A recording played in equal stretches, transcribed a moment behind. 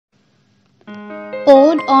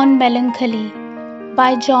on Melancholy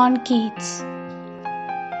by John Keats.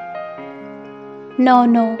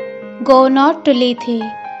 No, go not to Lethe,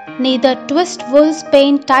 neither twist wool's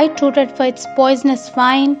pain tight-rooted for its poisonous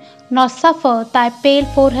vine, nor suffer thy pale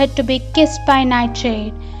forehead to be kissed by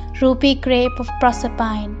nightshade, ruby grape of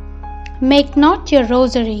Proserpine. Make not your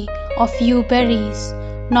rosary of yew berries,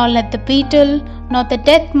 nor let the beetle, nor the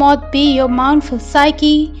death moth be your mournful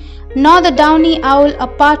Psyche, nor the downy owl a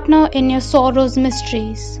partner in your sorrow's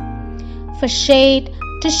mysteries. For shade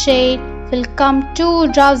to shade will come too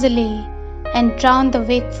drowsily, and drown the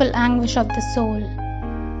wakeful anguish of the soul.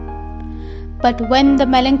 But when the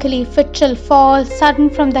melancholy fit shall fall sudden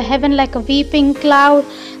from the heaven like a weeping cloud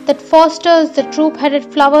that fosters the droop-headed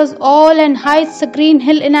flowers all and hides the green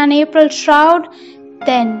hill in an April shroud,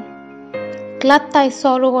 then glut thy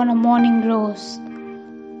sorrow on a morning rose,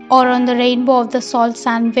 or on the rainbow of the salt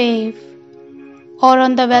sand wave, or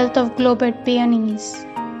on the wealth of globed peonies.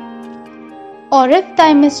 Or if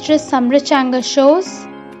thy mistress some rich anger shows,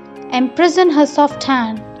 imprison her soft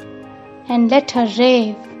hand, and let her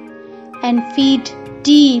rave, and feed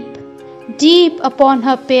deep, deep upon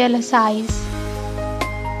her peerless eyes.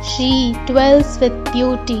 She dwells with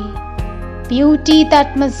beauty, beauty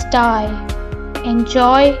that must die, in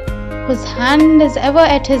joy whose hand is ever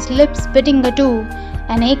at his lips bidding adieu,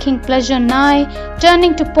 an aching pleasure nigh,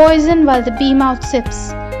 turning to poison while the bee-mouth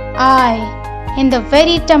sips. Aye, in the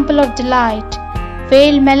very temple of delight,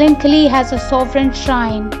 veiled melancholy has a sovereign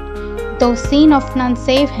shrine, though seen of none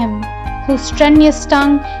save him, whose strenuous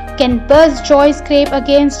tongue can burst joy's grape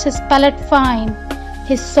against his palate fine.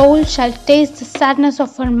 His soul shall taste the sadness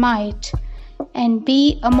of her might, and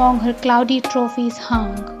be among her cloudy trophies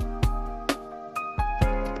hung.